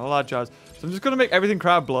and all that jazz. So I'm just going to make everything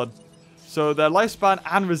crab blood. So their lifespan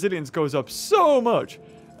and resilience goes up so much.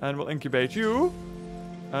 And we'll incubate you.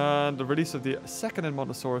 And the release of the 2nd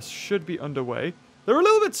Edmontosaurus should be underway. They're a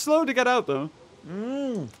little bit slow to get out though.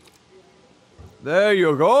 There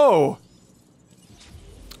you go.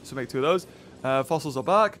 So make 2 of those. Fossils are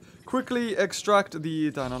back. Quickly extract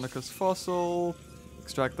the Deinonychus fossil.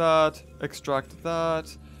 Extract that. Extract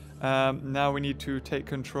that. Now we need to take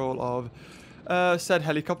control of said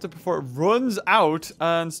helicopter before it runs out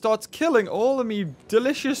and starts killing all of me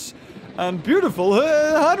delicious and beautiful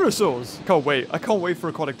hadrosaurs. Can't wait. I can't wait for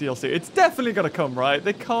aquatic DLC. It's definitely going to come, right?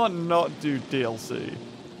 They can't not do DLC.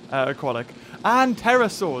 Aquatic. And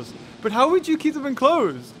pterosaurs. But how would you keep them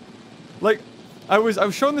enclosed? Like, I was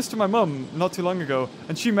showing this to my mum not too long ago,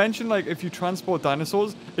 and she mentioned, like, if you transport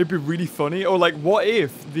dinosaurs, it'd be really funny. Or, like, what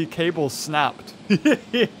if the cable snapped?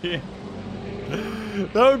 That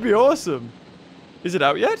would be awesome. Is it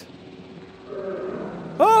out yet?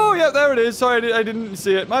 Oh, yeah, there it is. Sorry, I didn't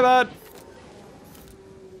see it. My bad.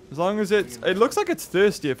 As long as it looks like it's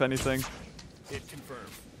thirsty, if anything. Hit confirmed.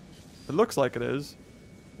 It looks like it is.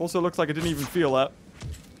 Also looks like it didn't even feel that.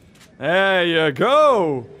 There you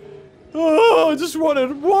go. Oh, I just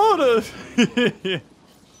wanted water.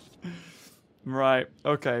 Right,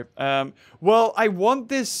 okay. Well, I want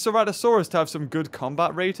this Ceratosaurus to have some good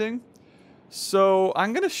combat rating. So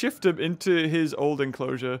I'm going to shift him into his old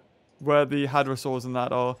enclosure where the Hadrosaurs and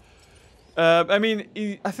that are. I mean,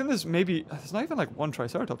 I think there's not even like one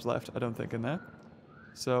Triceratops left, I don't think, in there.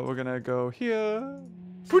 So we're going to go here,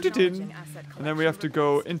 put it in, and then we have to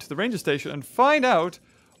go into the ranger station and find out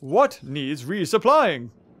what needs resupplying.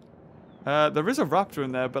 There is a raptor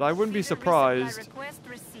in there, but I wouldn't be surprised.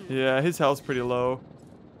 Yeah, his health's pretty low.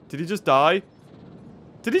 Did he just die?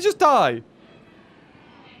 Did he just die?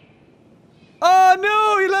 Oh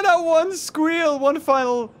no, he let out one squeal, one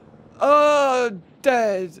final,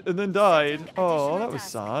 dead, and then died. Oh, that was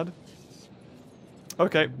sad.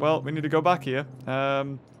 Okay, well, we need to go back here.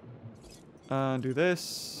 And do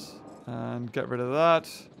this, and get rid of that.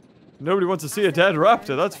 Nobody wants to see a dead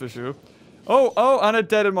raptor, that's for sure. Oh, and a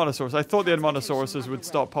dead Edmontosaurus. I thought the Edmontosauruses would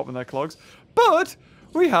stop popping their clogs. But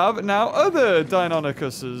we have now other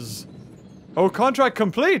Deinonychuses. Oh, contract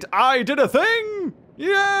complete. I did a thing.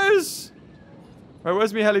 Yes. Right,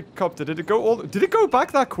 where's my helicopter? Did it go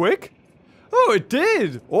back that quick? Oh, it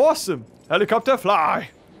did. Awesome. Helicopter, fly.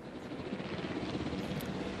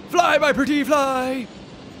 Fly, my pretty fly.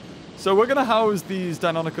 So we're going to house these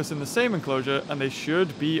Deinonychus in the same enclosure, and they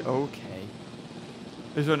should be okay.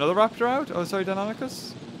 Is there another raptor out? Oh, sorry,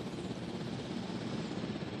 Deinonychus?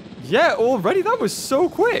 Yeah, already? That was so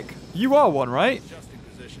quick. You are one, right? Just in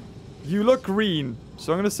position. You look green,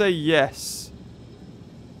 so I'm going to say yes.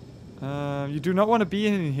 You do not want to be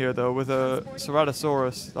in here, though, with a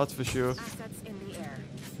Ceratosaurus. That's for sure.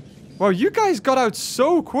 Wow, you guys got out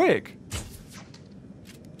so quick.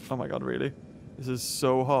 Oh my god, really? This is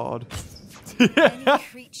so hard. Any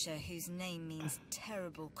creature whose name means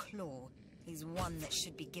terrible claw is one that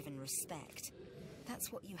should be given respect.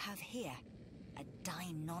 That's what you have here. A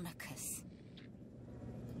Deinonychus.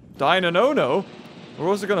 Dino-no-no? We're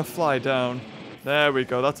also going to fly down. There we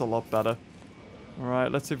go. That's a lot better.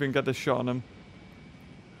 Alright, let's see if we can get this shot on him.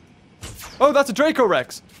 Oh, that's a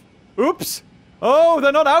Draco-Rex. Oops. Oh,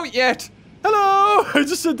 they're not out yet. Hello. I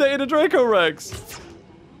just sedated a Draco-Rex.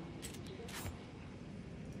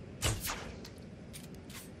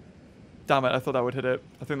 Damn it, I thought that would hit it.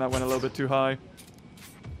 I think that went a little bit too high.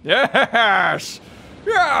 Yes!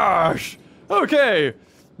 Yes! Okay.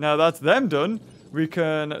 Now that's them done. We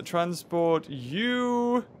can transport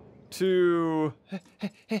you to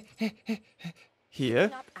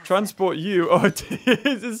here. Transport you. Oh,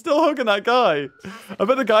 it's still hugging that guy. I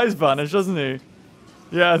bet the guy's vanished, doesn't he?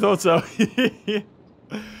 Yeah, I thought so. I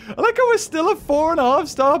like how we're still a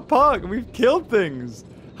 4.5-star park. We've killed things.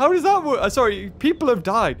 How does that work? Sorry, people have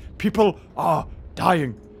died. People are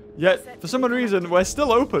dying. Yet, for some reason, we're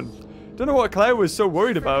still open. Don't know what Claire was so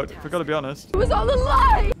worried about, if I gotta be honest. It was all a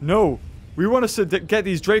lie! No. We want to get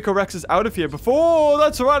these Draco-Rexes out of here before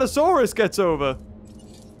that Ceratosaurus gets over.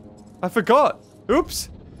 I forgot. Oops.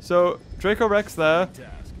 So, Draco-Rex there.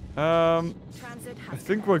 I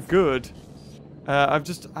think we're good.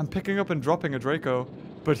 I'm picking up and dropping a Draco.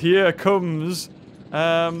 But here comes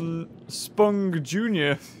Spung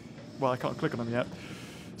Jr. Well, I can't click on them yet.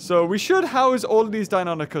 So we should house all of these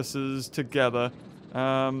Deinonychuses together.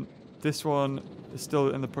 This one is still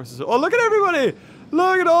in the process of... Oh, look at everybody!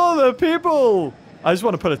 Look at all the people! I just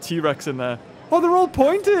want to put a T.rex in there. Oh, they're all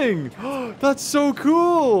pointing! That's so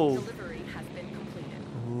cool! Delivery has been completed.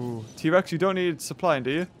 Ooh, T.rex, you don't need supplying,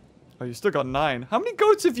 do you? Oh, you still got 9. How many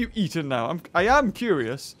goats have you eaten now? I am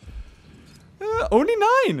curious. Only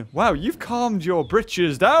 9! Wow, you've calmed your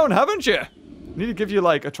britches down, haven't you? Need to give you,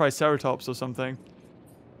 like, a Triceratops or something.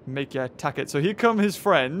 Make you attack it. So here come his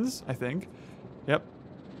friends, I think. Yep.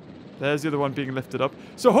 There's the other one being lifted up.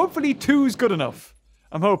 So hopefully 2's good enough.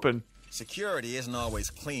 I'm hoping. Security isn't always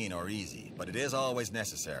clean or easy, but it is always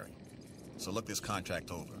necessary. So look this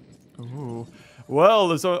contract over. Ooh. Well,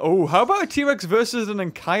 there's... Oh, how about a T-Rex versus an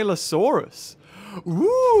Ankylosaurus?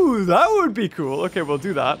 Ooh, that would be cool. Okay, we'll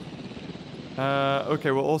do that.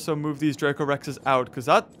 Okay, we'll also move these Draco-Rexes out, because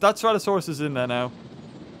that Ceratosaurus is in there now.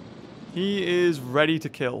 He is ready to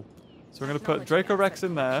kill. So we're going to put Draco-Rex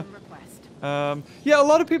in there. Yeah, a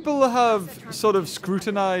lot of people have sort of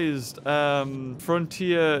scrutinized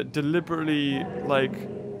Frontier deliberately, like,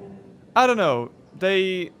 I don't know,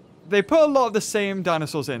 they put a lot of the same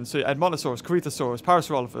dinosaurs in, so Edmontosaurus, Corythosaurus,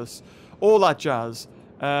 Parasaurolophus, all that jazz.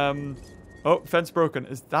 Oh, fence broken.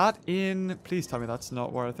 Is that in? Please tell me that's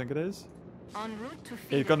not where I think it is. En route to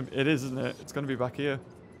It is, isn't it? It's gonna be back here.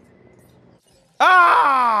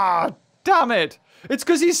 Ah! Damn it! It's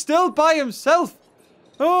because he's still by himself.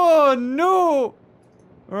 Oh no!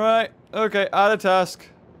 Alright, okay, add a task.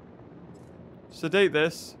 Sedate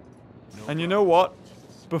this. And you know what?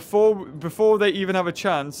 Before they even have a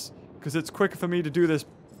chance, because it's quicker for me to do this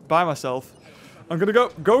by myself, I'm gonna go.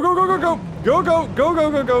 Go, go, go, go, go! Go, go, go,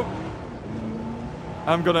 go, go, go!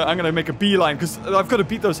 I'm gonna make a beeline, because I've got to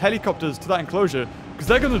beat those helicopters to that enclosure, because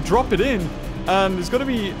they're gonna drop it in, and there's gonna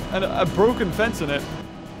be a broken fence in it.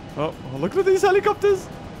 Oh, look at these helicopters!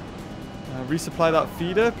 Resupply that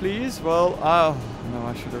feeder, please. Well, no,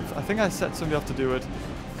 I should have. I think I set somebody up to do it.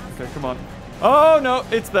 Okay, come on. Oh, no,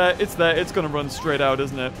 it's there. It's there. It's going to run straight out,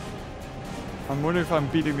 isn't it? I'm wondering if I'm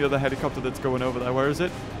beating the other helicopter that's going over there. Where is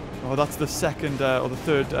it? Oh, that's the second, or the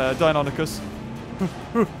third, Deinonychus.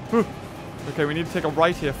 Okay, we need to take a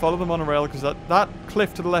right here. Follow the monorail, because that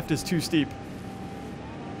cliff to the left is too steep.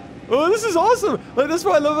 Oh, this is awesome! Like, this is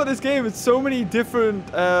what I love about this game. It's so many different,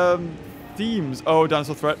 themes. Oh,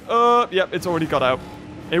 dinosaur threat. Yep, it's already got out.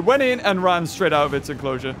 It went in and ran straight out of its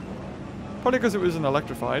enclosure. Probably because it was an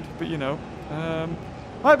electrified, but you know.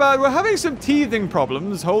 Hi, bad. We're having some teething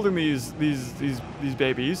problems holding these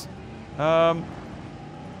babies. No,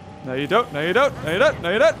 you don't. No, you don't. No, you don't.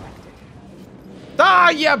 No, you don't.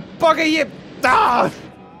 Ah, you bugger, you. Ah!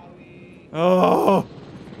 Oh.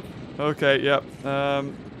 Okay, yep.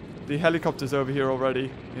 The helicopter's over here already.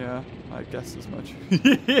 Yeah, I guess as much.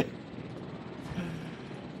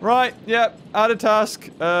 Right, yep, add a task,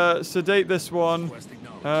 sedate this one,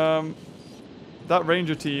 that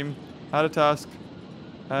ranger team, add a task,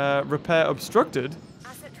 repair obstructed.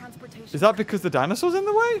 Is that because the dinosaur's in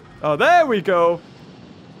the way? Oh, there we go.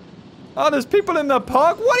 Oh, there's people in the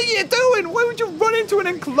park. What are you doing? Why would you run into an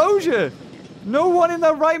enclosure? No one in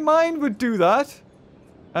their right mind would do that.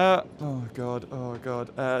 Oh god, oh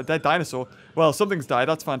god. Dead dinosaur. Well, something's died,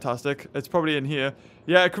 that's fantastic. It's probably in here.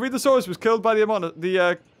 Yeah, Corythosaurus was killed by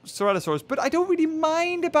the Ceratosaurus, but I don't really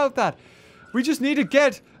mind about that. We just need to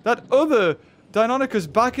get that other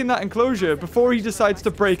Deinonychus back in that enclosure before he decides to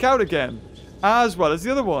break out again. As well as the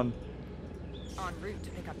other one.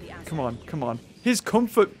 Come on, come on. His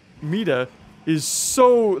comfort meter is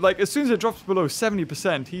so... Like, as soon as it drops below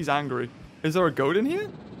 70%, he's angry. Is there a goat in here?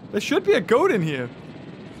 There should be a goat in here.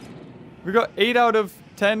 We got 8 out of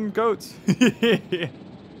 10 goats.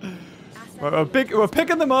 We're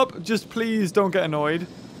picking them up. Just please don't get annoyed.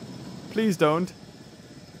 Please don't.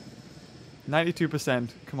 92%.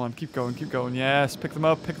 Come on, keep going, keep going. Yes, pick them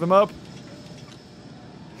up, pick them up.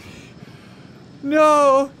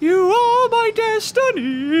 No, you are my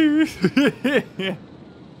destiny.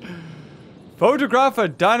 Photograph a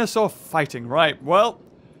dinosaur fighting. Right, well,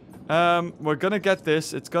 we're gonna get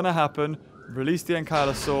this. It's gonna happen. Release the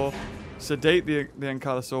ankylosaur. Sedate the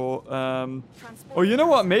ankylosaur. Oh, you know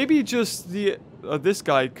what? Maybe just this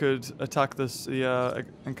guy could attack the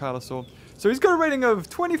ankylosaur. So he's got a rating of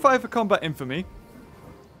 25 for combat infamy.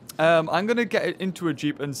 I'm gonna get it into a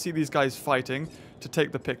jeep and see these guys fighting to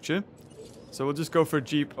take the picture. So we'll just go for a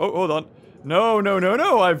jeep. Oh, hold on. No, no, no,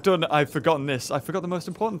 no. I've forgotten this. I forgot the most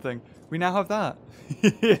important thing. We now have that.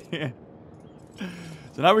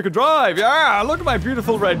 So now we can drive. Yeah, look at my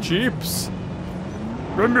beautiful red jeeps.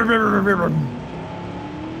 Yep,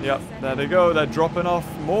 there they go. They're dropping off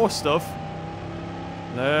more stuff.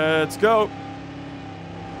 Let's go.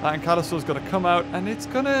 That ankylosaur's gonna come out, and it's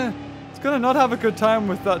gonna not have a good time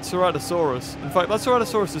with that Ceratosaurus. In fact, that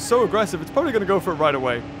Ceratosaurus is so aggressive, it's probably gonna go for it right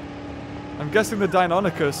away. I'm guessing the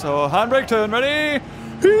Deinonychus. Oh, handbrake turn, ready?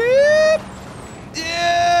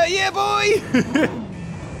 Yeah, yeah, boy.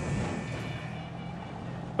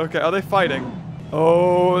 Okay, are they fighting?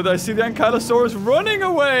 Oh, I see the ankylosaurus running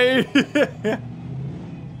away.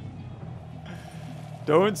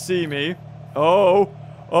 Don't see me. Oh,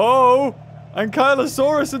 oh,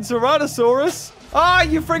 ankylosaurus and ceratosaurus. Ah,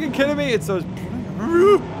 you freaking kidding me? It's those.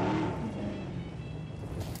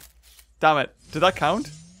 Damn it. Did that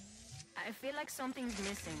count? I feel like something's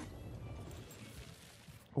missing.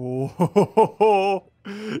 Oh,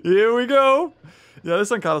 here we go. Yeah,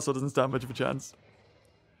 this ankylosaur doesn't stand much of a chance.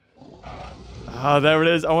 Ah, there it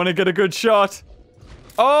is. I want to get a good shot.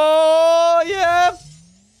 Oh, yeah.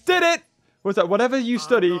 Did it. What's that? Whatever you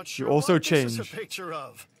study, you also change. This is a picture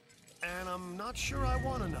of, and I'm not sure I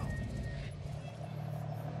want to know.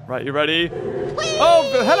 Right, you ready?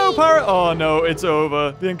 Oh, hello, pirate. Oh, no, it's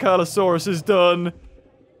over. The Ankylosaurus is done.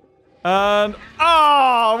 And,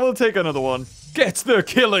 we'll take another one. Gets the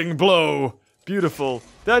killing blow. Beautiful.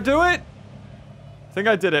 Did I do it? I think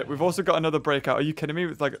I did it. We've also got another breakout. Are you kidding me?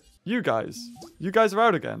 It's like, you guys are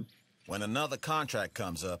out again. When another contract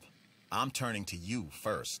comes up, I'm turning to you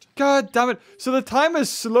first. God damn it. So the timer's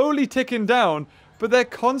slowly ticking down, but they're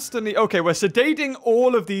constantly... Okay, we're sedating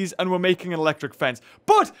all of these and we're making an electric fence.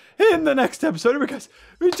 But in the next episode, if you guys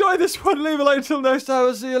enjoy this one, leave a like until next time.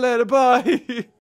 I'll see you later. Bye.